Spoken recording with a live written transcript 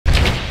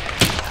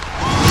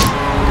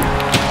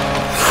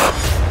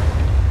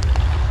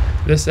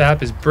This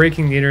app is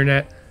breaking the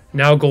internet.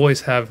 Now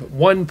goalies have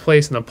one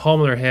place in the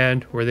palm of their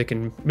hand where they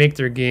can make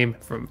their game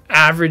from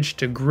average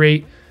to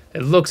great.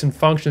 It looks and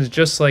functions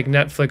just like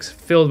Netflix,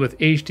 filled with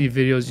HD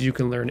videos. You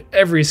can learn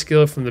every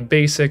skill from the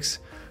basics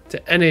to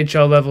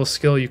NHL level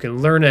skill. You can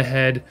learn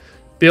ahead,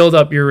 build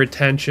up your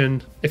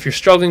retention. If you're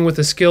struggling with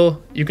a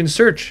skill, you can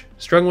search.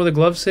 Struggling with a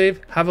glove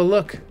save? Have a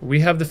look. We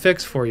have the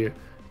fix for you.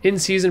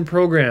 In-season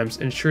programs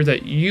ensure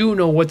that you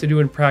know what to do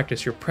in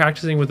practice. You're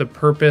practicing with a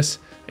purpose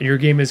and your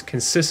game is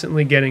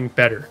consistently getting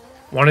better.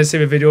 Want to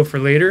save a video for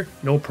later?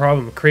 No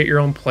problem. Create your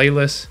own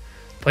playlist.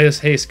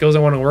 Hey, skills I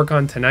want to work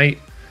on tonight.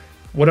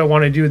 What I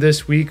want to do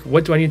this week.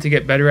 What do I need to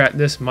get better at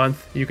this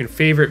month? You can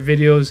favorite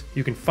videos.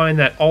 You can find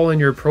that all in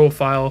your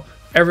profile.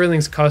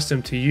 Everything's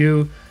custom to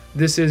you.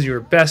 This is your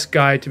best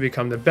guide to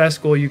become the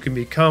best goalie you can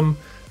become.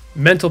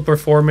 Mental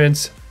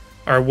performance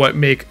are what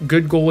make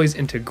good goalies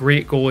into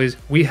great goalies.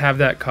 We have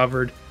that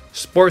covered.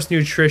 Sports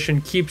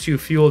nutrition keeps you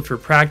fueled for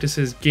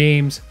practices,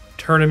 games,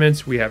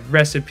 tournaments. We have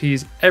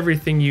recipes,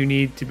 everything you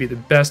need to be the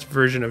best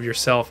version of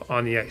yourself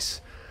on the ice.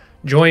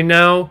 Join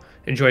now.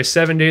 Enjoy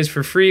 7 days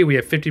for free. We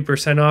have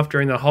 50% off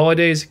during the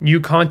holidays.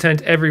 New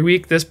content every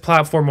week. This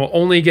platform will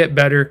only get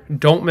better.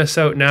 Don't miss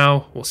out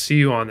now. We'll see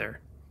you on there.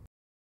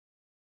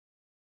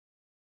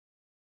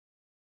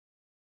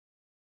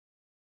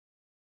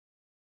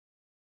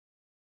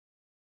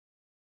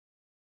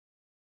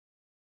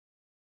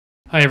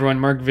 Hi everyone,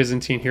 Mark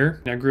Visentin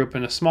here. I grew up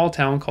in a small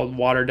town called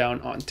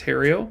Waterdown,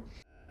 Ontario.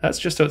 That's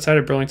just outside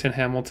of Burlington,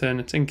 Hamilton.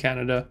 It's in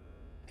Canada.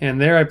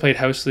 And there I played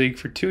house league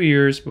for 2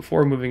 years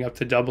before moving up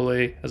to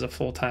AA as a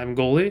full-time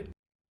goalie.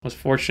 I was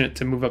fortunate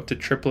to move up to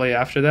AAA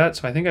after that.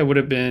 So I think I would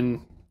have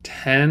been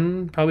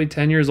probably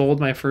 10 years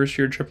old my first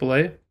year at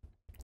AAA.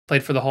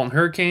 Played for the Halton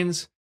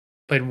Hurricanes.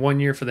 Played 1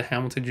 year for the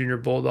Hamilton Junior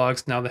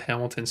Bulldogs, now the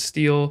Hamilton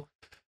Steel.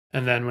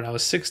 And then when I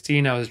was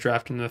 16, I was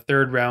drafted in the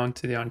 3rd round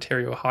to the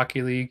Ontario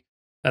Hockey League.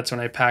 That's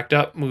when I packed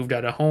up, moved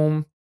out of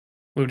home,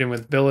 moved in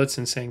with Billets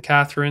and St.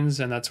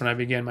 Catharines, and that's when I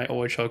began my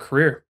OHL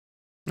career.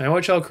 My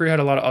OHL career had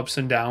a lot of ups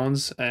and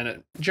downs, and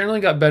it generally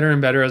got better and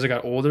better as I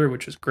got older,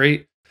 which was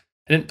great.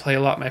 I didn't play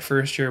a lot my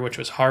first year, which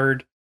was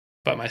hard,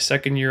 but my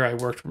second year I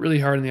worked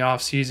really hard in the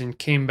offseason,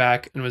 came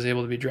back, and was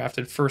able to be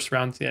drafted 1st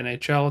round to the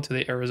NHL to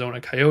the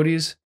Arizona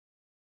Coyotes.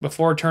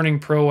 Before turning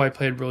pro, I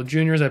played World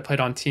Juniors. I played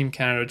on Team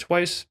Canada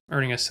twice,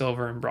 earning a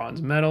silver and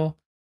bronze medal,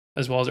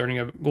 as well as earning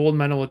a gold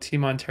medal with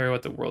Team Ontario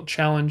at the World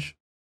Challenge.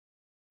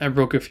 I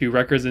broke a few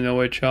records in the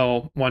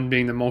OHL, one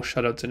being the most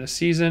shutouts in a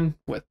season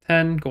with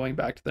 10, going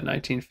back to the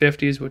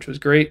 1950s, which was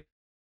great.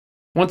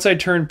 Once I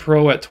turned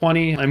pro at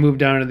 20, I moved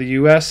down to the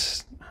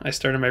US. I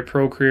started my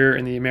pro career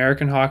in the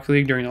American Hockey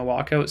League during the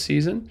lockout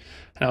season,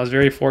 and I was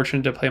very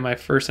fortunate to play my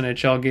first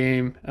NHL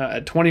game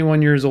at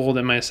 21 years old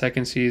in my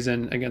second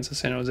season against the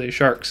San Jose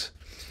Sharks.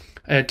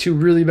 I had 2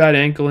 really bad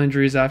ankle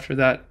injuries after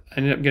that. I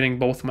ended up getting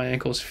both my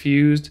ankles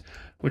fused,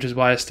 which is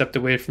why I stepped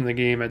away from the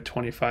game at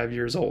 25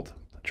 years old.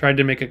 I tried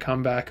to make a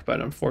comeback,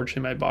 but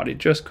unfortunately my body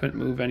just couldn't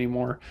move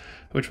anymore,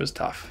 which was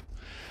tough.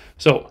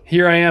 So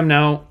here I am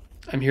now.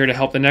 I'm here to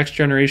help the next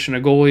generation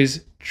of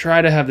goalies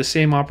try to have the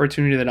same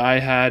opportunity that I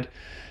had,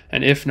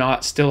 and if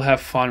not, still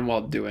have fun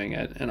while doing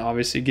it, and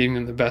obviously giving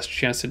them the best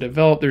chance to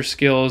develop their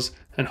skills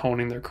and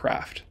honing their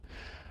craft.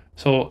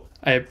 So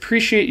I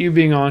appreciate you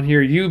being on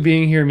here. You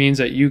being here means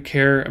that you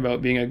care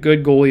about being a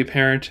good goalie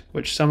parent,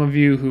 which some of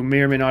you who may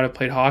or may not have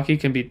played hockey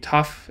can be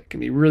tough. It can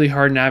be really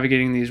hard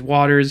navigating these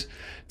waters.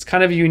 It's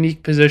kind of a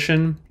unique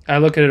position. I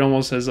look at it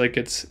almost as like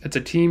it's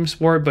a team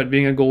sport, but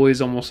being a goalie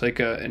is almost like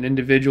an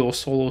individual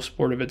solo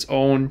sport of its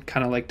own,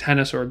 kind of like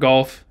tennis or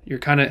golf. You're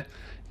kind of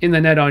in the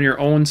net on your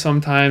own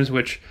sometimes,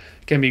 which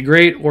can be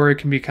great, or it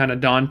can be kind of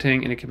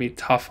daunting and it can be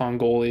tough on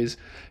goalies.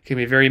 It can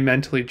be very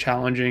mentally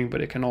challenging, but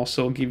it can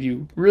also give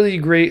you really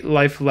great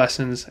life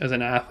lessons as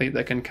an athlete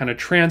that can kind of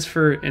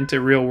transfer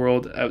into real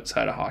world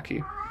outside of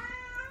hockey.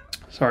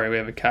 Sorry, we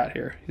have a cat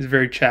here. He's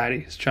very chatty.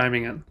 He's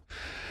chiming in.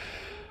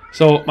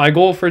 So my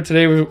goal for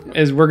today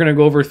is we're going to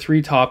go over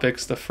 3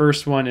 topics. The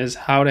first one is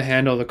how to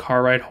handle the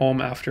car ride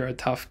home after a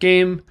tough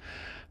game.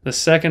 The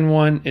second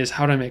one is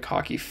how to make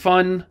hockey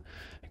fun.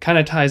 It kind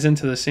of ties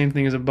into the same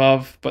thing as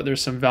above, but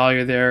there's some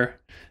value there.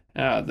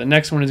 The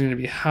next one is going to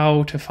be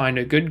how to find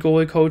a good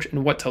goalie coach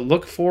and what to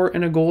look for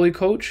in a goalie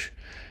coach.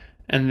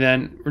 And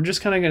then we're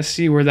just kind of going to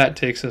see where that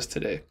takes us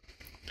today.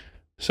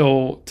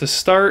 So to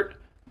start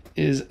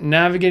is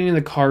navigating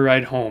the car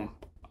ride home.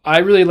 I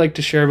really like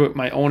to share about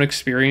my own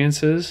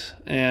experiences.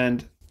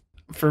 And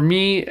for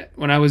me,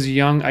 when I was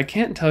young, I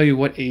can't tell you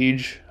what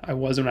age I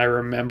was when I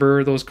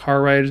remember those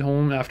car rides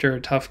home after a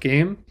tough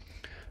game.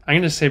 I'm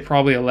going to say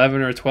probably 11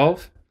 or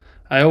 12.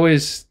 I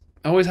always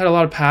had a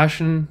lot of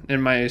passion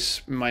in my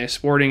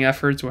sporting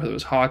efforts, whether it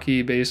was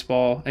hockey,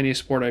 baseball, any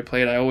sport I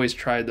played. I always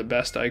tried the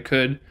best I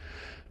could.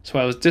 So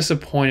I was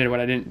disappointed when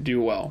I didn't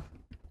do well.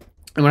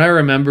 And what I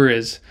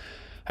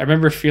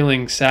remember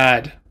feeling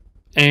sad,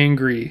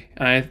 angry,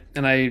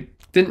 and I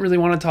didn't really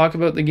want to talk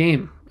about the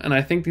game. And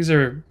I think these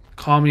are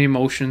common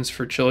emotions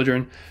for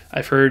children.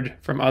 I've heard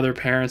from other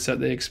parents that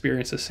they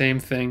experience the same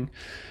thing.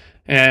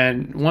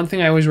 And one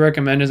thing I always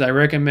recommend is I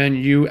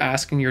recommend you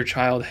asking your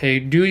child, hey,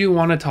 do you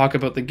want to talk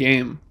about the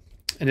game?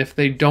 And if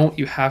they don't,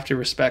 you have to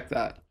respect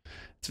that.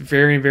 It's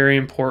very, very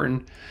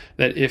important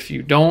that if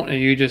you don't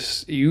and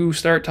you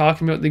start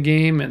talking about the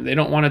game and they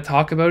don't want to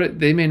talk about it,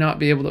 they may not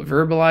be able to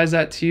verbalize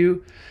that to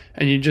you.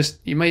 And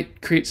you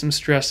might create some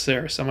stress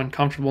there, some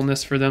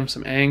uncomfortableness for them,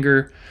 some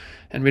anger,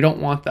 and we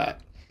don't want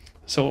that.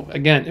 So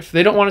again, if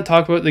they don't want to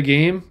talk about the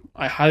game,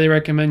 I highly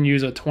recommend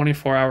use a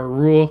 24-hour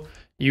rule.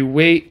 You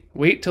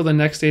wait till the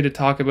next day to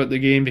talk about the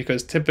game,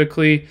 because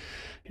typically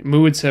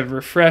moods have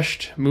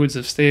refreshed, moods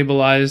have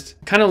stabilized.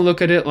 Kind of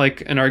look at it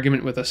like an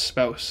argument with a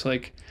spouse.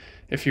 Like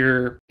if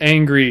you're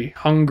angry,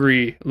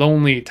 hungry,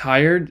 lonely,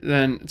 tired,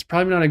 then it's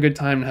probably not a good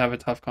time to have a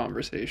tough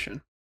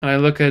conversation. And I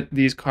look at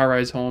these car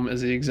rides home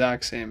as the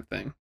exact same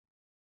thing.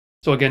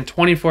 So again,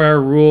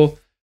 24-hour rule,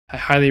 I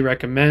highly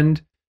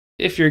recommend.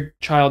 If your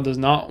child does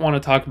not want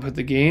to talk about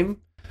the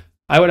game,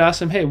 I would ask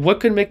them, hey, what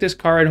could make this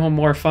car ride home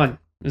more fun?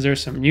 Is there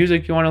some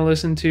music you want to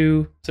listen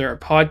to? Is there a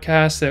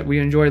podcast that we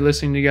enjoy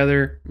listening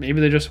together? Maybe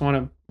they just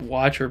want to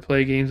watch or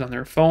play games on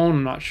their phone.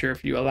 I'm not sure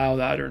if you allow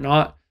that or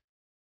not.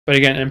 But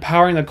again,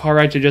 empowering the car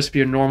ride to just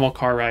be a normal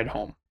car ride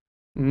home.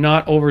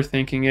 Not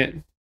overthinking it.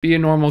 Be a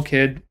normal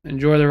kid.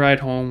 Enjoy the ride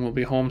home. We'll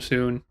be home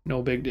soon.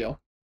 No big deal.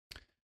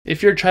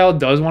 If your child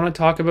does want to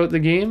talk about the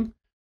game,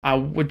 I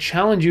would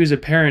challenge you as a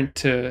parent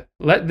to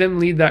let them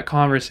lead that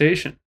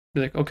conversation.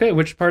 Be like, okay,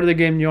 which part of the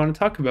game do you want to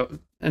talk about?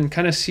 And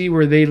kind of see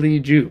where they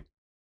lead you.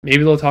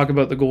 Maybe they'll talk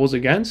about the goals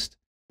against.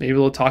 Maybe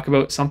they'll talk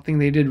about something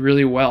they did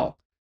really well.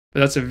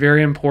 But that's a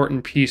very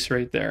important piece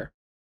right there.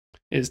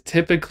 Is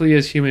typically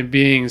as human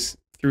beings,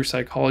 through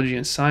psychology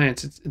and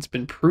science, it's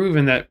been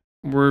proven that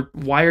we're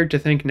wired to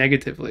think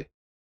negatively.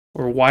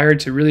 We're wired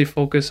to really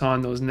focus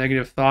on those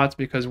negative thoughts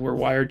because we're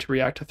wired to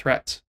react to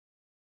threats.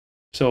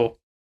 So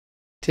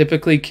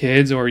typically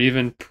kids or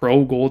even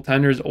pro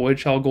goaltenders,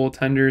 OHL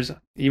goaltenders,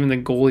 even the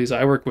goalies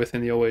I work with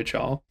in the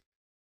OHL,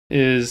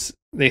 is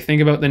they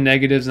think about the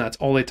negatives and that's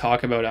all they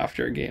talk about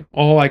after a game.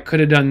 Oh, I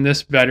could have done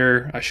this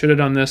better. I should have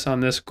done this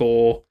on this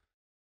goal.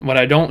 What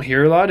I don't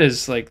hear a lot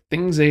is like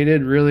things they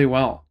did really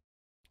well.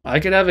 I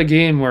could have a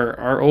game where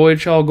our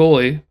OHL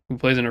goalie, who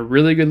plays in a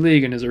really good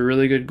league and is a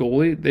really good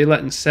goalie, they let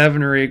in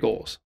 7 or 8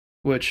 goals,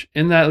 which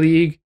in that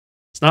league,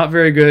 it's not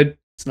very good.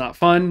 It's not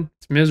fun.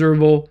 It's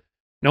miserable.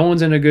 No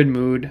one's in a good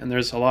mood, and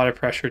there's a lot of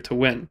pressure to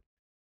win.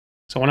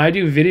 So when I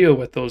do video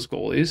with those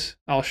goalies,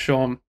 I'll show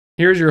them,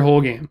 here's your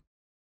whole game.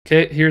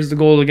 Okay, here's the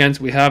goal against.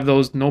 We have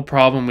those, no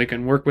problem. We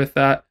can work with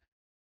that.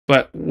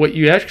 But what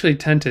you actually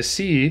tend to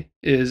see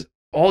is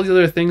all the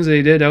other things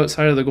they did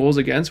outside of the goals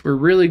against were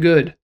really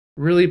good,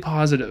 really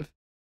positive.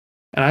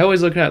 And I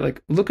always look at it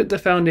like, look at the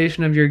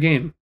foundation of your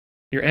game.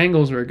 Your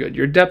angles were good.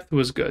 Your depth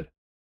was good.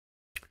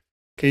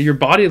 Okay, your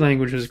body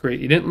language was great.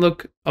 You didn't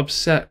look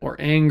upset or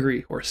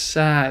angry or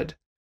sad.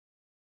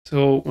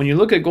 So when you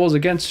look at goals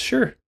against,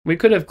 sure, we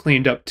could have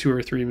cleaned up 2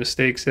 or 3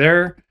 mistakes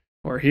there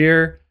or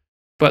here.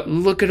 But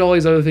look at all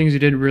these other things you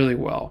did really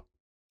well.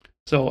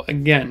 So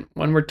again,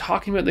 when we're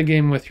talking about the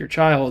game with your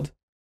child,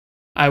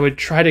 I would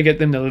try to get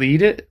them to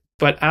lead it,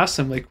 but ask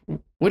them, like,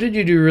 what did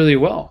you do really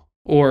well?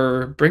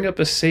 Or bring up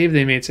a save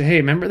they made. Say, hey,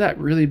 remember that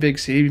really big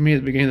save you made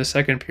at the beginning of the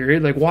second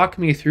period? Like, walk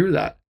me through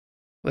that.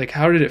 Like,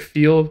 how did it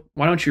feel?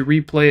 Why don't you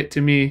replay it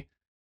to me?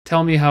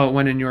 Tell me how it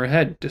went in your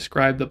head.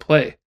 Describe the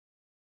play.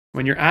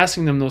 When you're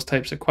asking them those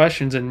types of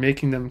questions and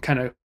making them kind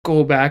of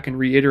go back and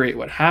reiterate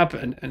what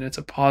happened, and it's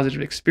a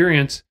positive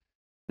experience,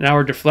 now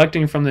we're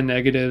deflecting from the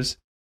negatives,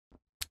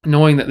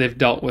 knowing that they've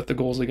dealt with the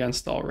goals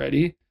against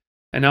already,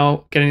 and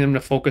now getting them to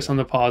focus on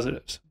the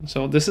positives.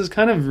 So this is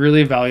kind of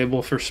really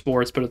valuable for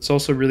sports, but it's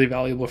also really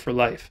valuable for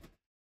life.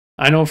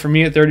 I know for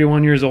me at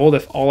 31 years old,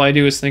 if all I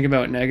do is think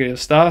about negative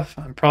stuff,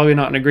 I'm probably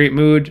not in a great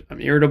mood.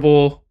 I'm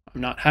irritable.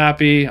 I'm not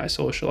happy. I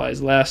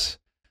socialize less.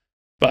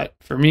 But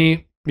for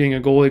me, being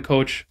a goalie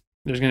coach,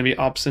 there's going to be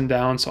ups and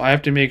downs. So I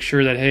have to make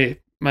sure that, hey,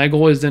 my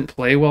goalies didn't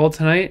play well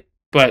tonight,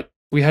 but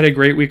we had a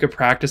great week of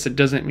practice. It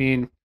doesn't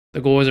mean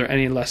the goalies are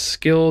any less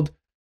skilled.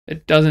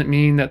 It doesn't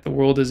mean that the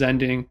world is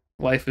ending.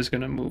 Life is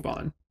going to move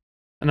on.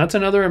 And that's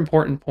another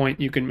important point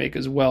you can make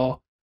as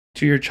well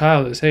to your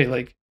child is, hey,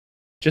 like,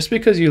 just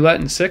because you let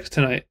in 6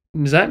 tonight,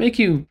 does that make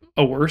you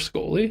a worse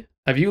goalie?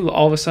 Have you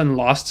all of a sudden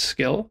lost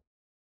skill?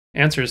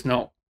 Answer is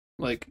no.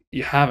 Like,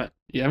 you haven't.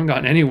 You haven't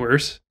gotten any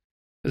worse.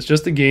 It's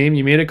just a game.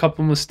 You made a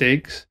couple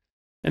mistakes.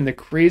 And the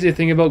crazy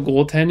thing about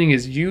goaltending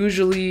is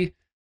usually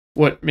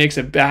what makes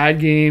a bad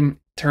game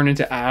turn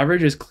into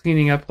average is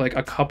cleaning up like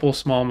a couple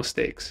small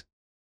mistakes.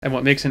 And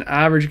what makes an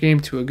average game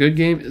to a good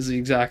game is the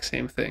exact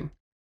same thing.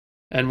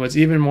 And what's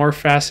even more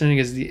fascinating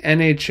is the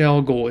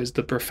NHL goalies,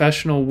 the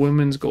professional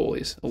women's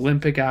goalies,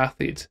 Olympic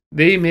athletes,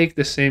 they make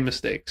the same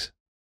mistakes.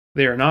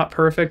 They are not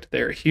perfect.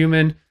 They are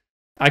human.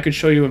 I could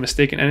show you a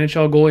mistake an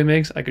NHL goalie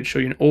makes. I could show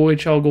you an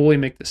OHL goalie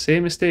make the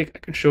same mistake. I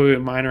could show you a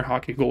minor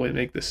hockey goalie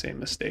make the same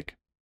mistake.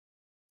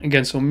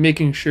 Again, so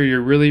making sure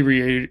you're really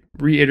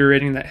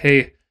reiterating that,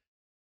 hey,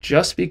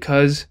 just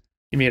because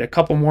you made a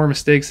couple more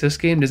mistakes this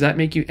game, does that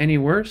make you any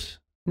worse?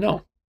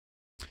 No.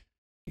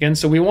 Again,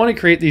 so we want to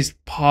create these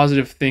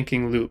positive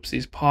thinking loops,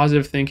 these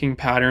positive thinking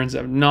patterns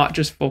of not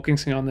just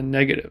focusing on the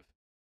negative.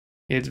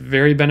 It's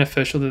very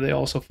beneficial that they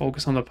also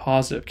focus on the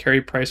positive.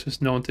 Carey Price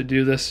was known to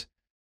do this,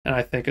 and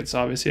I think it's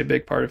obviously a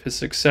big part of his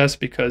success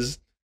because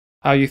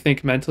how you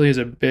think mentally has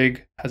a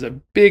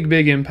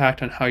big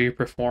impact on how you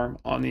perform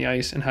on the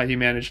ice and how you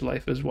manage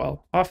life as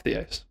well off the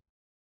ice.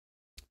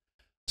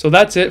 So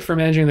that's it for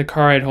managing the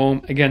car ride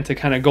home. Again, to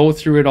kind of go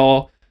through it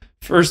all,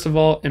 first of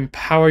all,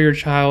 empower your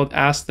child.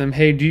 Ask them,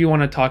 hey, do you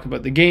want to talk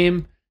about the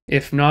game?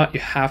 If not, you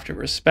have to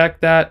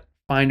respect that.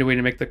 Find a way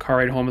to make the car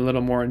ride home a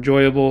little more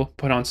enjoyable.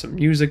 Put on some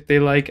music they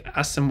like.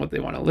 Ask them what they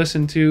want to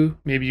listen to.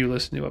 Maybe you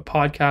listen to a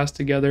podcast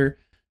together.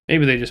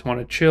 Maybe they just want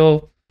to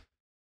chill.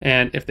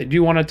 And if they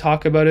do want to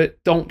talk about it,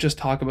 don't just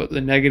talk about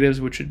the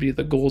negatives, which would be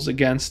the goals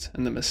against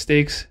and the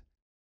mistakes.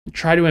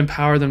 Try to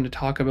empower them to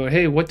talk about,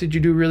 hey, what did you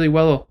do really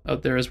well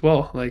out there as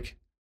well? Like,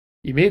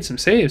 you made some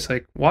saves.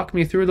 Like, walk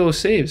me through those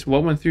saves.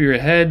 What went through your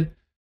head?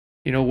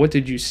 You know, what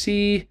did you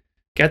see?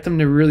 Get them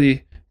to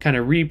really kind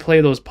of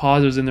replay those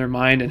positives in their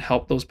mind and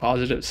help those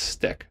positives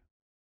stick.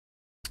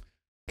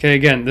 Okay,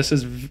 again, this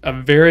is a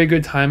very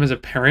good time as a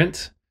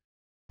parent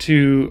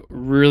to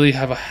really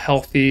have a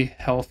healthy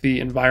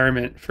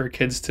environment for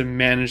kids to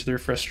manage their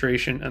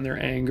frustration and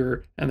their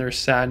anger and their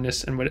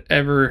sadness and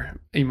whatever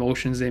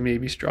emotions they may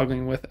be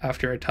struggling with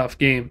after a tough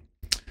game.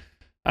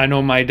 I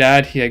know my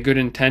dad, he had good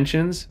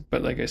intentions,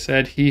 but like I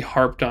said, he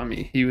harped on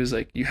me. He was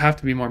like, you have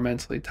to be more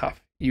mentally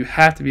tough. You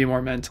have to be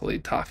more mentally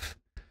tough.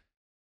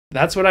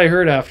 That's what I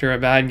heard after a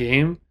bad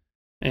game.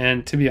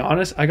 And to be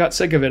honest, I got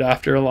sick of it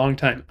after a long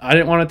time. I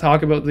didn't want to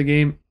talk about the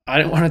game. I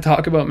didn't want to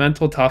talk about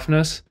mental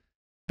toughness.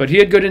 But he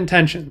had good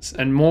intentions,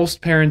 and most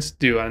parents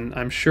do. And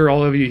I'm sure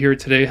all of you here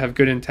today have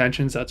good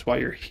intentions. That's why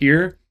you're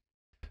here.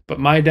 But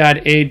my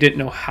dad, didn't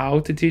know how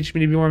to teach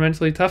me to be more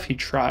mentally tough. He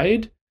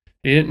tried.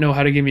 He didn't know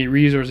how to give me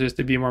resources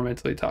to be more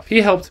mentally tough.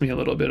 He helped me a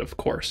little bit, of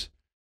course.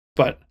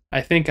 But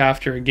I think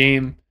after a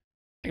game,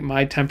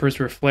 my tempers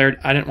were flared.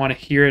 I didn't want to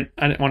hear it.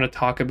 I didn't want to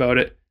talk about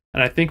it.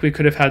 And I think we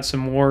could have had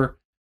some more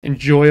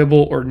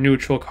enjoyable or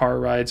neutral car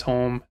rides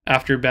home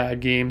after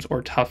bad games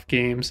or tough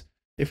games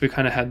if we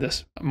kind of had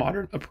this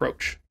modern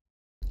approach.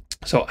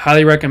 So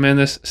highly recommend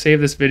this.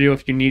 Save this video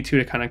if you need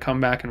to kind of come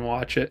back and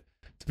watch it.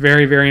 It's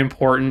very, very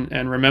important.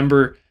 And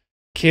remember,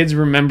 kids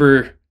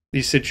remember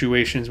these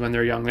situations when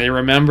they're young. They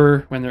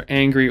remember when they're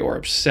angry or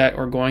upset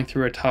or going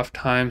through a tough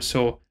time.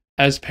 So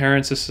as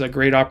parents, this is a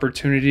great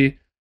opportunity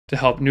to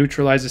help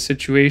neutralize the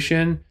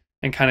situation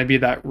and kind of be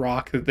that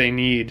rock that they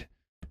need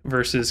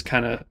versus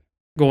kind of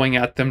going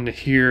at them to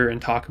hear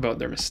and talk about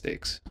their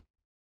mistakes.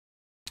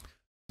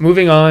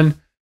 Moving on,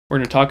 we're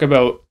going to talk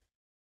about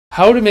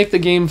how to make the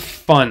game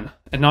fun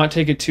and not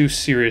take it too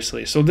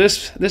seriously. So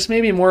this may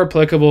be more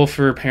applicable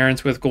for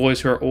parents with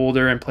goalies who are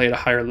older and play at a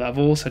higher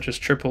level, such as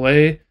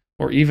AAA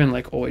or even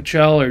like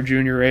OHL or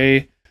Junior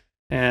A.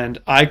 And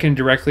I can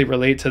directly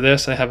relate to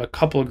this. I have a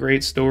couple of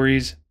great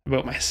stories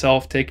about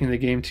myself taking the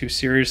game too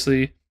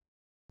seriously.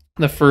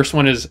 The first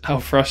one is how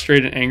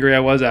frustrated and angry I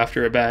was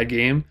after a bad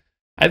game.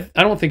 I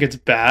don't think it's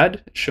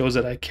bad. It shows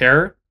that I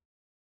care.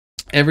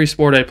 Every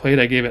sport I played,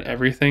 I gave it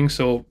everything.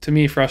 So to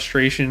me,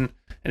 frustration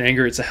and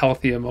anger, it's a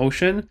healthy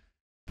emotion,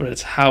 but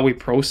it's how we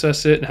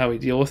process it and how we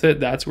deal with it.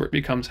 That's where it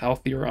becomes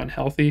healthy or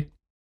unhealthy.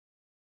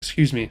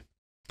 Excuse me.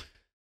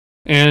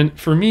 And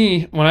for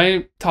me, when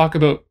I talk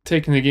about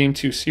taking the game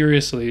too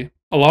seriously,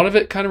 a lot of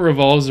it kind of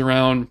revolves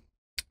around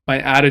my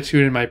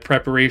attitude and my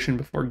preparation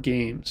before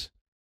games.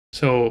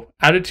 So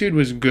attitude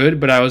was good,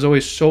 but I was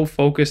always so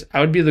focused. I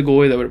would be the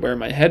goalie that would wear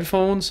my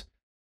headphones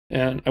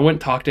and I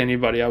wouldn't talk to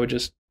anybody. I would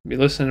just be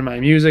listening to my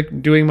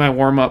music, doing my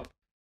warm-up,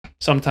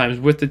 sometimes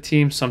with the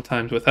team,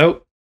 sometimes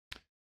without.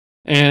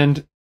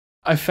 And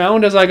I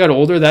found as I got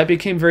older, that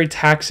became very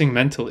taxing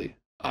mentally.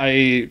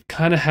 I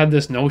kind of had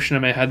this notion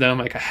in my head that I'm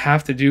like, I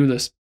have to do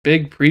this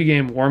big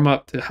pregame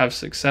warm-up to have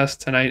success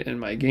tonight in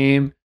my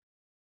game.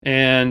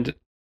 And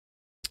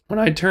when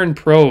I turned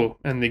pro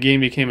and the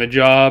game became a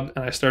job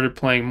and I started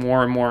playing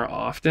more and more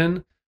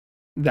often,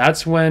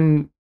 that's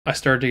when I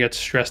started to get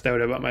stressed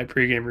out about my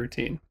pregame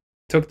routine.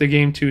 Took the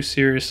game too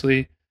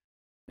seriously.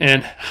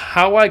 And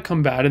how I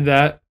combated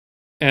that,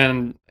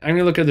 and I'm going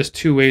to look at this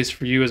two ways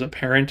for you as a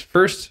parent.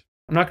 First,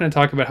 I'm not going to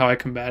talk about how I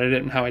combated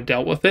it and how I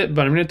dealt with it,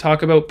 but I'm going to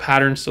talk about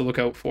patterns to look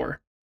out for.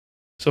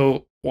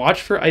 So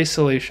watch for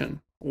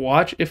isolation.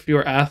 Watch if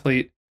your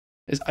athlete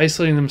is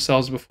isolating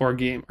themselves before a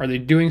game. Are they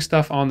doing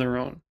stuff on their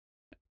own?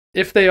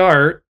 If they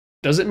are,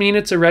 doesn't mean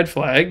it's a red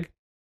flag,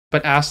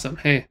 but ask them,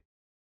 hey,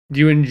 do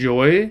you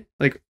enjoy,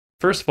 like,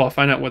 first of all,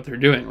 find out what they're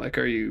doing. Like,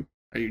 are you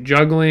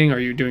juggling? Are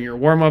you doing your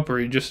warm-up?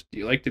 Or do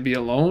you like to be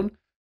alone?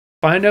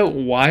 Find out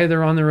why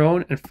they're on their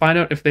own and find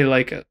out if they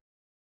like it.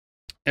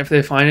 If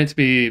they find it to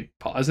be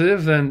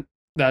positive, then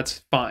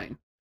that's fine.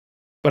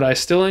 But I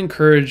still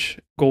encourage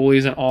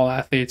goalies and all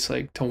athletes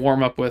like to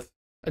warm up with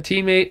a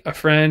teammate, a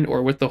friend,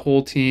 or with the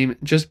whole team.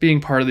 Just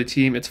being part of the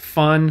team. It's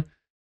fun.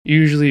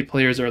 Usually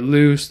players are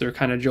loose. They're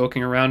kind of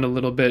joking around a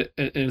little bit.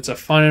 And it's a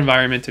fun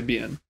environment to be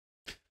in.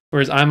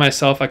 Whereas I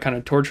myself, I kind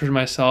of tortured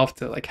myself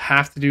to like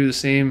have to do the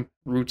same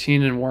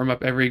routine and warm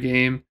up every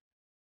game.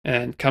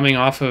 And coming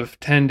off of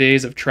 10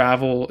 days of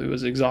travel, it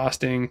was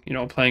exhausting.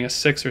 Playing a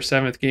 6th or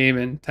 7th game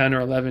in 10 or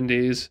 11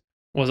 days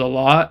was a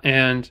lot.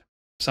 And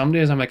some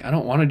days I'm like, I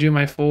don't want to do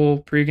my full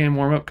pregame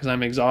warm up because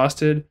I'm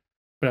exhausted,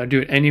 but I'd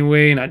do it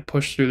anyway and I'd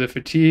push through the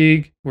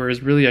fatigue.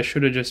 Whereas really, I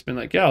should have just been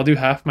like, yeah, I'll do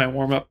half my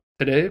warm up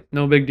today.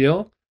 No big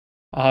deal.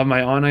 I'll have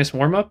my on ice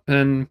warm up.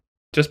 And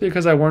just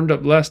because I warmed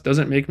up less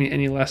doesn't make me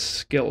any less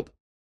skilled.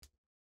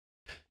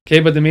 Okay,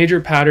 but the major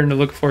pattern to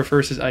look for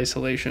first is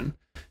isolation.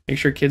 Make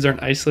sure kids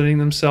aren't isolating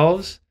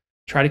themselves.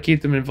 Try to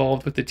keep them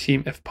involved with the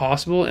team if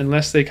possible,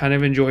 unless they kind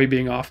of enjoy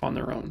being off on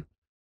their own.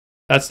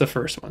 That's the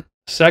first one.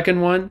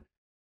 Second one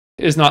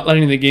is not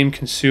letting the game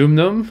consume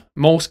them.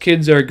 Most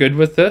kids are good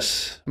with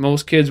this.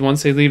 Most kids,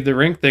 once they leave the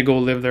rink, they go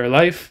live their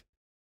life.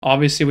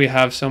 Obviously, we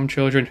have some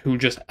children who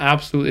just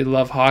absolutely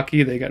love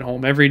hockey. They get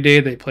home every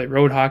day. They play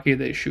road hockey.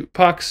 They shoot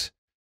pucks.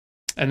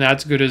 And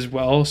that's good as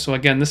well. So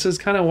again, this is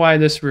kind of why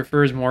this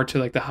refers more to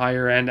like the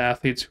higher end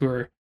athletes who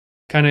are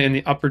kind of in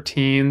the upper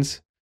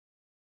teens,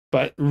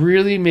 but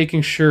really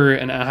making sure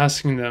and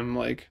asking them,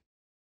 like,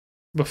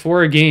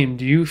 before a game,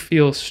 do you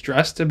feel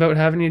stressed about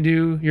having to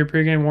do your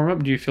pregame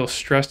warm-up? Do you feel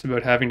stressed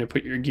about having to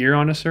put your gear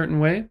on a certain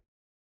way?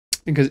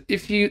 Because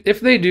if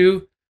they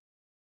do,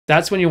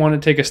 that's when you want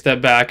to take a step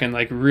back and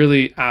like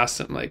really ask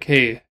them, like,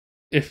 hey,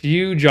 if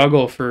you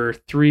juggle for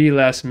 3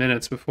 less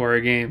minutes before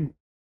a game,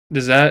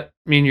 does that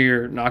mean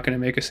you're not going to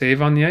make a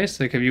save on the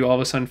ice? Like, have you all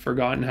of a sudden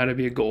forgotten how to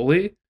be a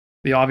goalie?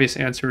 The obvious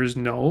answer is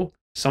no.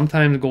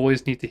 Sometimes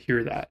goalies need to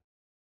hear that.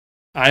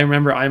 I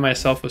remember I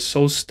myself was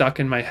so stuck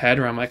in my head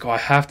where I'm like, oh, I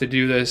have to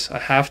do this. I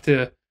have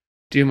to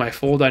do my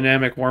full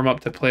dynamic warm-up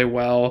to play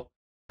well.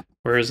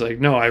 Whereas like,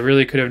 no, I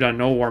really could have done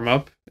no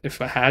warm-up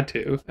if I had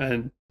to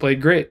and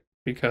played great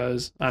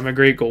because I'm a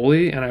great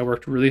goalie and I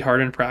worked really hard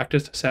in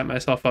practice to set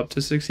myself up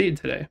to succeed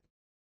today.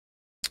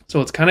 So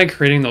it's kind of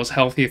creating those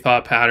healthy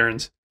thought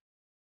patterns.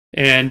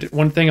 And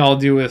one thing I'll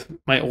do with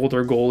my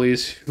older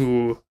goalies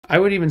who I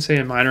would even say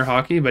in minor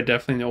hockey, but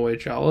definitely in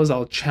OHL, is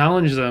I'll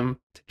challenge them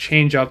to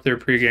change up their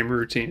pregame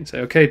routine. Say,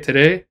 okay,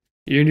 today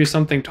you're going to do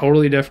something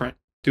totally different.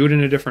 Do it in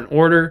a different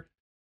order.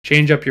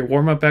 Change up your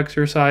warm-up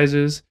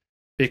exercises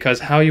because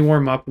how you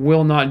warm up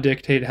will not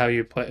dictate how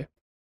you play.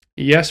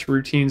 Yes,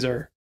 routines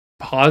are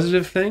a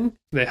positive thing.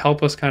 They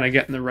help us kind of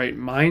get in the right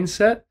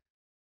mindset.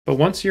 But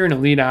once you're an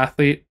elite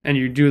athlete and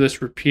you do this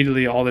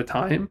repeatedly all the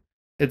time,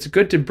 it's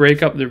good to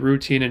break up the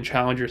routine and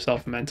challenge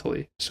yourself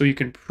mentally so you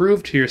can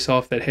prove to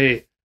yourself that,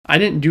 hey, I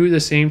didn't do the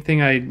same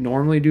thing I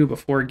normally do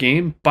before a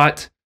game,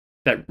 but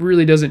that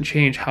really doesn't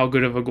change how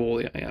good of a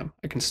goalie I am.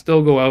 I can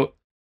still go out,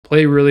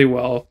 play really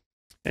well,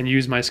 and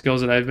use my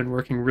skills that I've been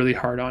working really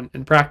hard on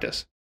in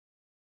practice.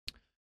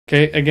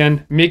 Okay,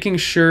 again, making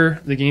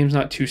sure the game's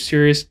not too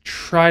serious.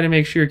 Try to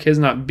make sure your kid's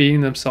not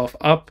beating themselves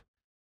up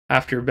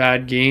after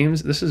bad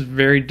games. This is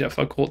very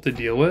difficult to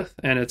deal with,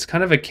 and it's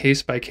kind of a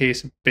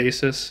case-by-case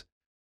basis.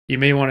 You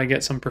may want to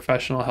get some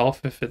professional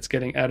help if it's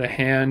getting out of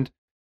hand.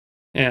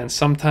 And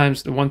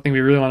sometimes the one thing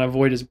we really want to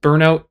avoid is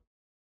burnout,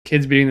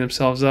 kids beating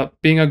themselves up.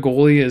 Being a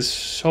goalie is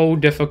so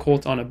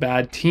difficult on a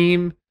bad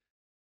team.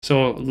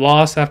 So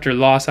loss after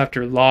loss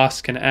after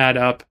loss can add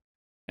up.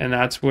 And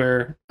that's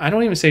where I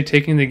don't even say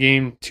taking the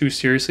game too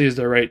seriously is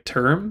the right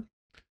term,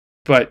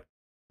 but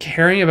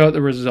caring about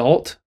the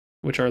result,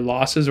 which are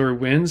losses or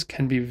wins,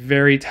 can be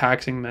very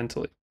taxing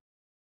mentally.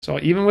 So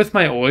even with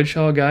my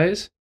OHL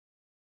guys,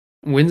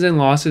 wins and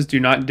losses do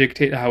not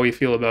dictate how we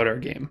feel about our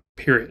game,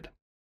 period.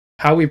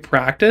 How we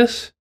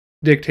practice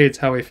dictates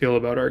how we feel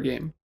about our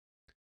game.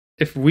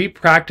 If we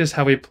practice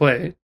how we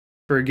play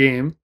for a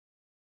game,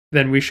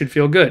 then we should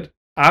feel good.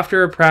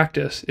 After a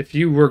practice, if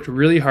you worked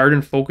really hard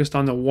and focused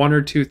on the 1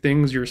 or 2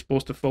 things you're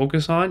supposed to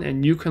focus on,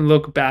 and you can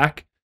look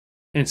back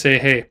and say,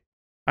 hey,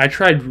 I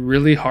tried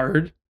really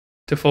hard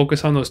to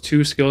focus on those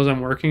 2 skills I'm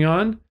working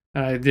on,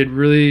 and I did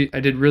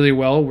really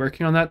well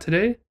working on that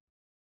today.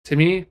 To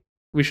me,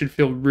 we should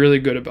feel really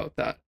good about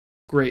that.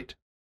 Great.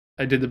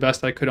 I did the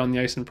best I could on the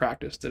ice in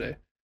practice today.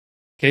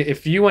 Okay,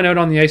 if you went out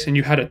on the ice and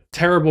you had a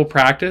terrible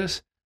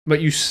practice,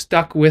 but you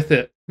stuck with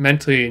it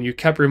mentally and you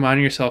kept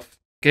reminding yourself,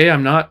 okay,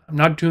 I'm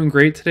not doing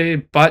great today,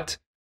 but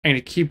I'm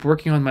going to keep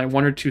working on my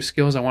 1 or 2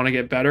 skills I want to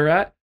get better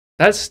at,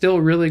 that's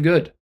still really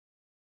good.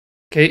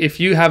 Okay, if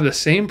you have the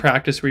same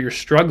practice where you're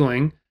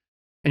struggling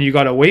and you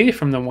got away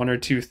from the 1 or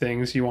 2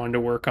 things you wanted to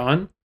work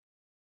on,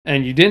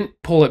 and you didn't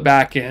pull it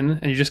back in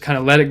and you just kind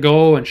of let it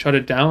go and shut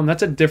it down,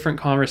 that's a different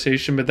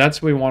conversation, but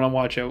that's what we want to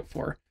watch out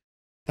for.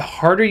 The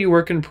harder you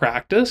work in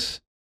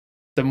practice,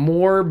 the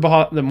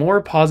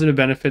more positive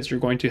benefits you're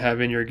going to have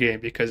in your game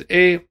because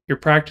A, you're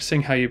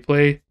practicing how you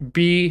play.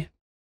 B,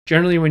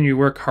 generally when you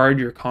work hard,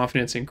 your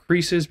confidence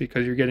increases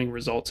because you're getting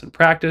results in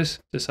practice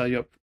to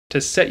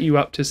set you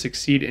up to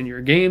succeed in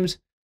your games.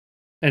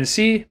 And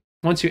C,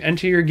 once you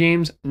enter your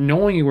games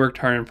knowing you worked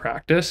hard in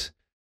practice,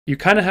 you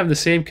kind of have the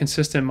same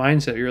consistent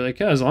mindset. You're like,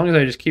 yeah, as long as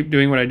I just keep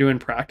doing what I do in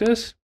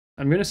practice,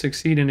 I'm going to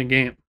succeed in a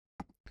game.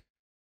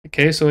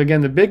 Okay, so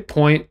again, the big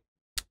point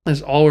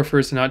is all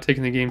refers to not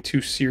taking the game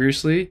too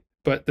seriously.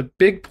 But the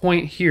big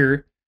point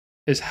here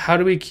is how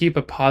do we keep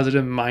a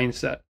positive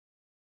mindset,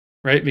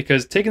 right?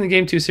 Because taking the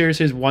game too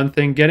seriously is one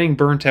thing, getting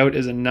burnt out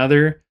is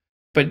another,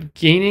 but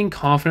gaining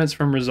confidence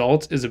from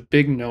results is a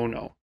big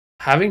no-no.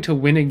 Having to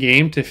win a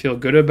game to feel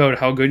good about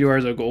how good you are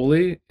as a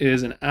goalie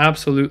is an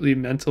absolutely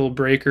mental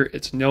breaker.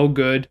 It's no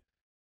good.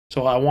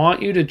 So I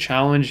want you to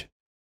challenge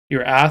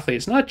your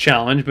athletes. Not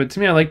challenge, but to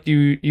me, I like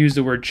to use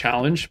the word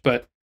challenge,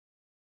 but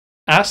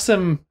ask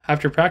them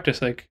after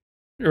practice, like,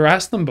 or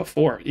ask them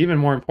before, even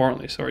more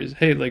importantly, sorry,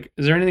 hey, like,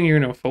 is there anything you're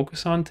going to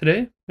focus on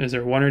today? Is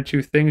there one or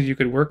two things you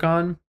could work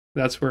on?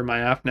 That's where my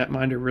app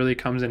Netminder really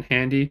comes in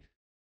handy.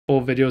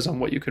 Full videos on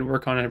what you can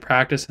work on in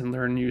practice and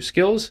learn new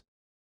skills.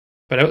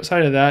 But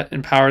outside of that,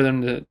 empower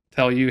them to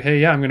tell you, hey,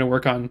 yeah, I'm going to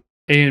work on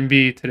A and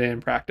B today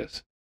in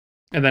practice.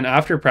 And then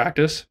after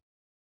practice,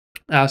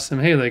 ask them,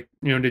 hey, like,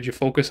 did you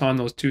focus on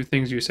those two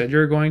things you said you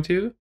were going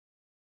to?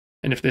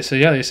 And if they say,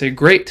 yeah, they say,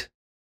 great.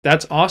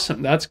 That's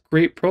awesome. That's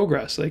great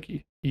progress. Like,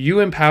 you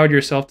empowered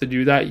yourself to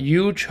do that.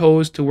 You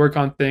chose to work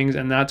on things,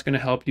 and that's going to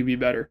help you be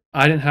better.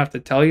 I didn't have to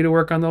tell you to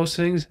work on those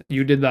things.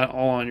 You did that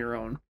all on your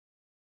own.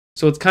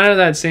 So it's kind of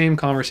that same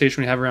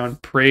conversation we have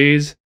around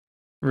praise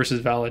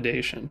versus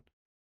validation,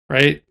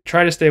 right?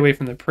 Try to stay away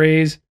from the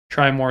praise.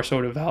 Try more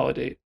so to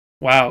validate.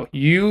 Wow,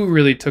 you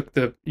really took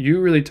the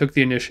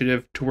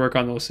initiative to work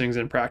on those things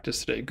in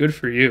practice today. Good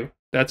for you.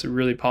 That's a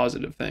really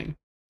positive thing.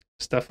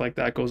 Stuff like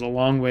that goes a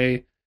long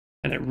way,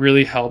 and it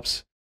really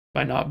helps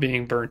by not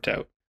being burnt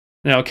out.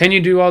 Now, can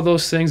you do all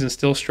those things and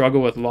still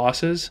struggle with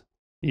losses?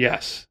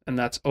 Yes, and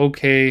that's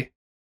okay.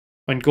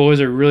 When goalies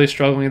are really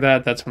struggling with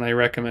that, that's when I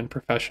recommend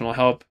professional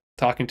help.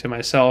 Talking to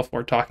myself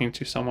or talking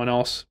to someone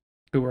else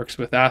who works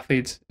with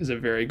athletes is a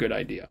very good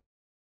idea.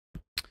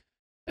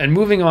 And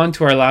moving on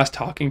to our last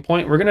talking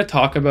point, we're going to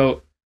talk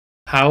about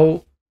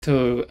how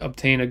to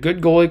obtain a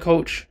good goalie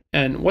coach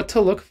and what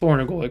to look for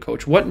in a goalie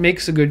coach, what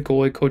makes a good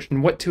goalie coach,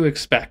 and what to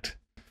expect.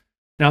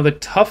 Now, the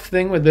tough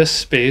thing with this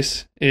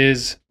space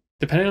is,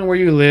 depending on where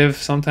you live,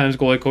 sometimes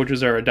goalie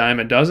coaches are a dime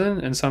a dozen,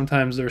 and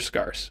sometimes they're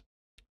scarce.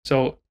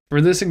 So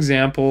for this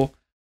example,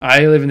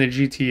 I live in the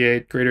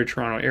GTA, Greater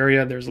Toronto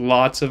area. There's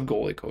lots of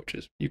goalie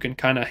coaches. You can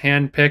kind of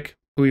hand pick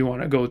who you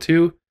want to go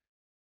to.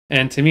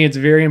 And to me, it's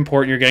very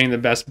important you're getting the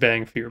best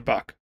bang for your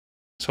buck.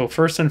 So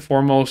first and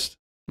foremost,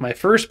 my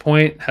first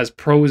point has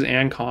pros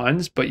and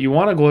cons, but you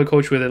want a goalie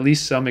coach with at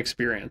least some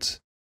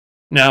experience.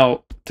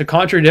 Now, to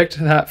contradict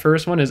that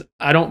first one is,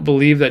 I don't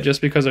believe that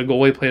just because a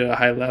goalie played at a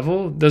high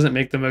level doesn't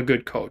make them a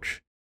good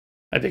coach.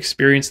 I've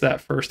experienced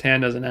that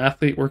firsthand as an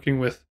athlete working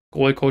with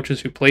goalie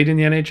coaches who played in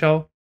the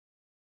NHL,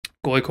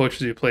 goalie coaches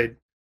who played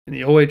in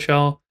the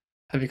OHL.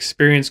 I've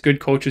experienced good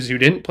coaches who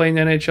didn't play in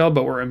the NHL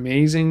but were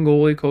amazing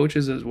goalie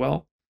coaches as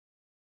well.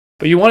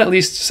 But you want at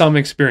least some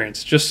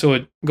experience, just so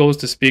it goes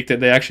to speak that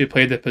they actually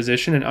played the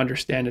position and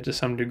understand it to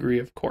some degree,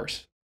 of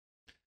course.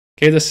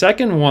 Okay, the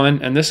second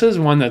one, and this is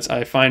one that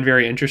I find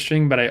very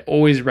interesting, but I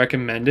always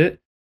recommend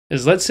it,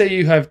 is let's say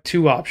you have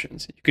two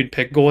options. You could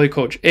pick goalie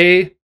coach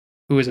A,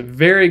 who is a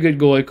very good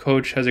goalie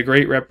coach, has a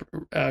goalie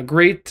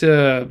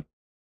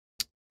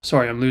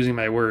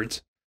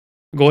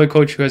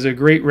coach who has a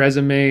great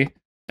resume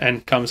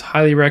and comes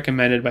highly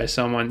recommended by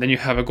someone. Then you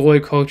have a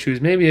goalie coach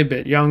who's maybe a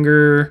bit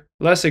younger,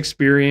 less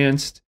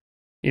experienced.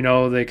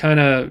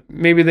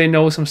 Maybe they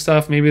know some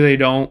stuff, maybe they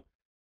don't.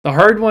 The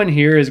hard one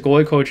here is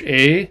goalie coach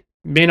A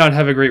may not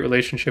have a great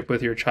relationship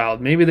with your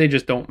child. Maybe they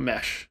just don't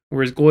mesh.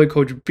 Whereas goalie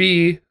coach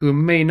B, who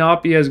may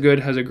not be as good,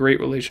 has a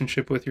great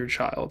relationship with your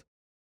child.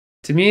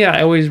 To me,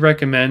 I always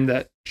recommend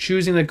that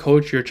choosing the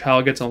coach your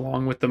child gets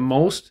along with the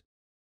most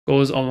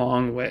goes a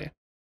long way.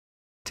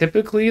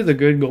 Typically, the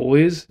good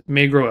goalies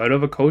may grow out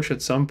of a coach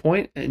at some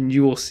point, and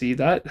you will see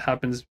that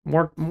happens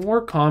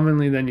more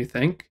commonly than you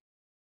think.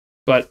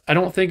 But I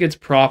don't think it's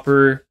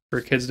proper for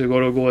kids to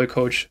go to a goalie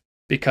coach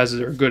because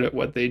they're good at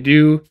what they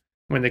do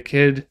when the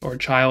kid or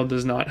child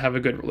does not have a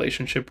good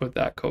relationship with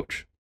that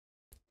coach.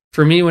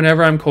 For me,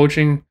 whenever I'm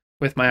coaching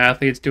with my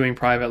athletes doing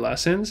private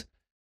lessons,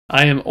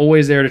 I am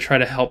always there to try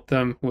to help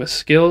them with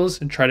skills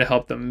and try to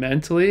help them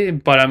mentally,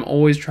 but I'm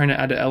always trying to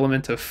add an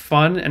element of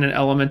fun and an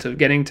element of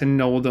getting to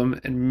know them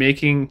and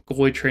making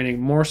goalie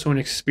training more so an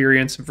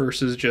experience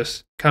versus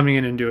just coming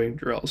in and doing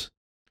drills.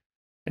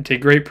 I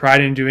take great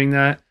pride in doing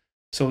that,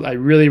 so I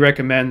really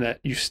recommend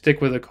that you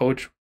stick with a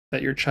coach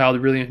that your child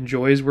really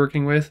enjoys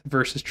working with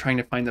versus trying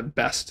to find the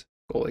best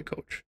goalie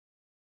coach.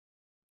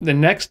 The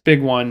next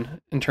big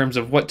one in terms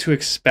of what to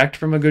expect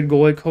from a good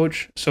goalie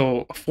coach.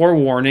 So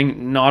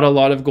forewarning, not a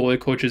lot of goalie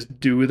coaches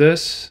do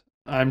this.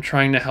 I'm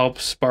trying to help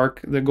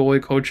spark the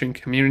goalie coaching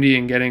community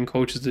and getting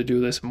coaches to do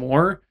this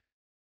more.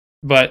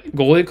 But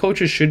goalie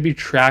coaches should be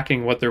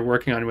tracking what they're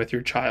working on with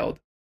your child.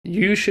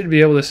 You should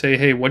be able to say,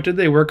 hey, what did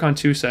they work on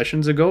 2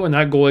 sessions ago? And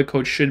that goalie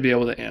coach should be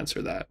able to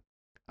answer that.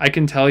 I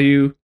can tell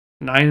you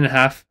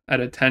 9.5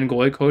 out of 10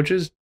 goalie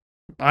coaches,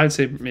 I'd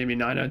say maybe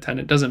 9 out of 10,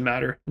 it doesn't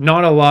matter.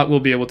 Not a lot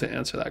will be able to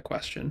answer that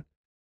question.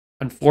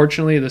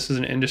 Unfortunately, this is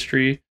an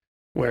industry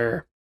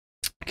where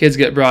kids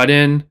get brought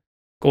in,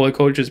 goalie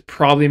coaches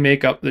probably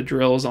make up the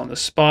drills on the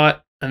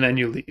spot, and then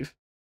you leave.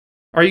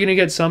 Are you going to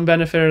get some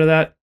benefit out of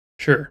that?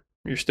 Sure.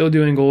 you're still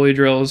doing goalie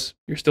drills,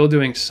 you're still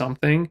doing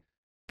something,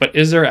 but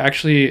is there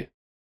actually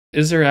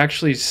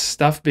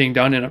stuff being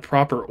done in a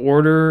proper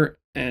order,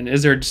 and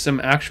is there some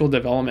actual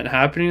development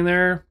happening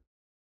there?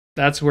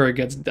 That's where it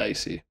gets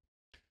dicey.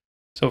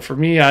 So for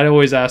me, I'd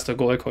always ask the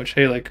goalie coach,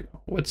 hey, like,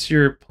 what's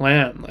your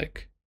plan?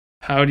 Like,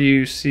 how do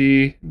you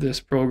see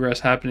this progress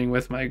happening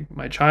with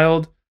my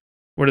child?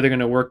 What are they going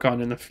to work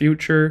on in the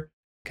future?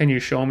 Can you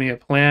show me a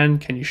plan?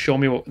 Can you show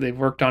me what they've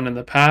worked on in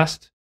the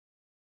past?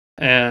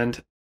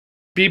 And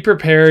be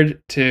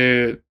prepared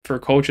for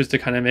coaches to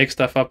kind of make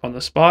stuff up on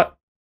the spot.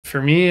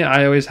 For me,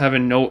 I always have a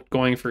note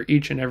going for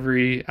each and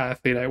every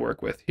athlete I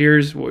work with.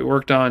 Here's what we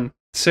worked on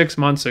 6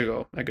 months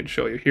ago. I could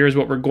show you. Here's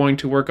what we're going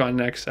to work on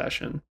next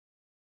session.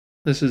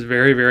 This is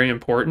very, very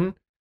important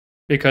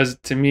because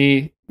to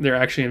me, they're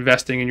actually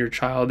investing in your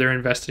child. They're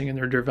investing in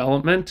their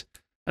development,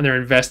 and they're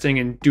investing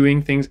in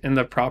doing things in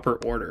the proper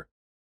order.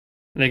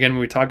 And again, when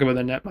we talk about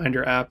the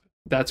Netminder app,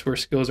 that's where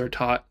skills are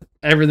taught.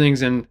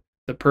 Everything's in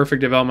the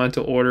perfect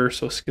developmental order,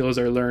 so skills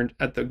are learned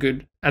at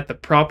the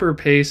proper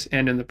pace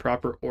and in the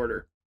proper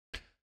order.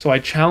 So I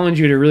challenge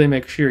you to really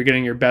make sure you're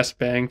getting your best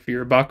bang for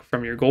your buck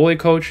from your goalie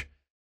coach.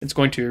 It's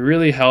going to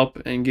really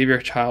help and give your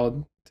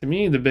child, to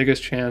me, the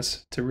biggest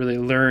chance to really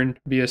learn,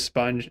 be a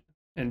sponge,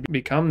 and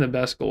become the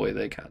best goalie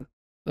they can.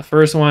 The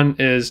first one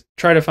is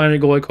try to find a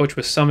goalie coach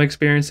with some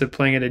experience of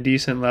playing at a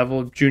decent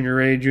level,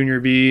 junior A, junior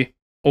B,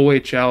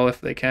 OHL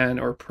if they can,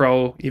 or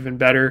pro, even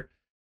better.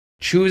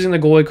 Choosing the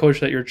goalie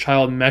coach that your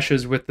child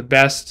meshes with the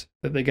best,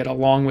 that they get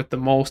along with the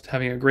most,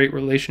 having a great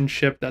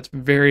relationship, that's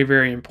very,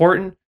 very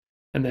important.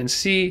 And then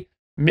C,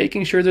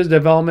 making sure there's a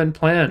development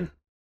plan.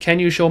 Can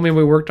you show me what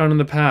we worked on in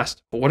the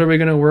past? What are we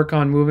going to work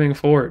on moving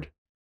forward?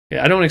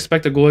 Yeah, I don't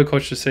expect a goalie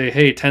coach to say,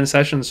 hey, 10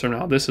 sessions from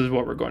now, this is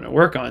what we're going to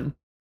work on.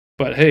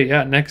 But hey,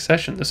 yeah, next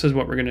session, this is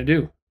what we're going to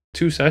do.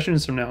 2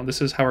 sessions from now, this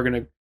is how we're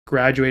going to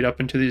graduate up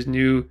into these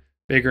new,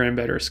 bigger and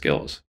better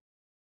skills.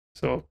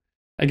 So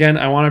again,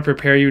 I want to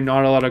prepare you.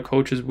 Not a lot of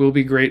coaches will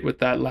be great with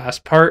that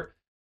last part,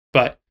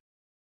 but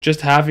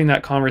just having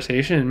that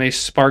conversation may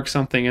spark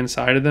something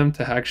inside of them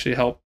to actually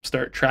help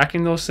start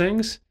tracking those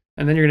things,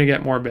 and then you're going to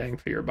get more bang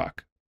for your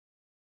buck.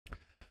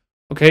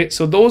 Okay,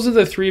 so those are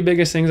the 3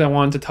 biggest things I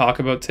wanted to talk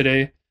about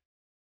today.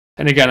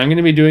 And again, I'm going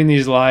to be doing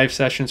these live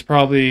sessions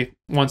probably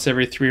once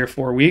every 3 or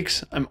 4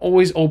 weeks. I'm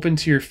always open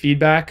to your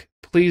feedback.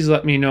 Please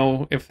let me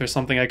know if there's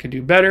something I could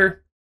do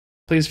better.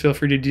 Please feel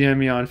free to DM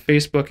me on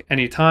Facebook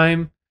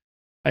anytime.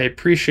 I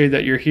appreciate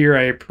that you're here.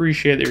 I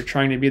appreciate that you're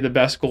trying to be the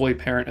best goalie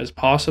parent as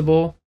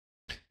possible.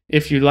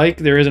 If you like,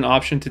 there is an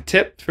option to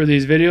tip for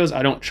these videos.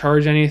 I don't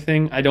charge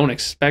anything. I don't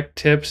expect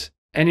tips.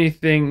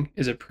 Anything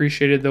is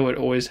appreciated, though. It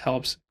always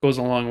helps, goes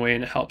a long way,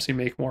 and it helps me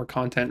make more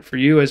content for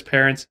you as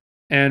parents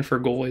and for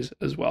goalies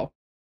as well.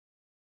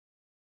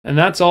 And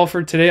that's all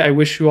for today. I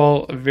wish you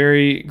all a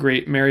very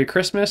great Merry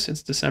Christmas.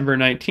 It's December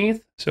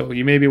 19th, so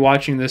you may be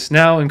watching this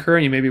now in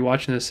current. You may be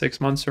watching this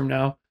 6 months from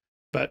now,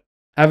 but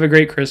have a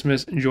great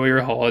Christmas. Enjoy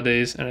your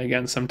holidays. And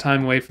again, some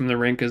time away from the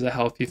rink is a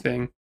healthy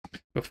thing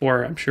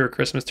before I'm sure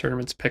Christmas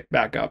tournaments pick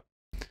back up.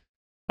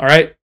 All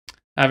right.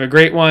 Have a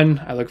great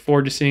one. I look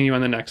forward to seeing you on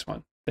the next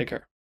one. Take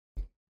care.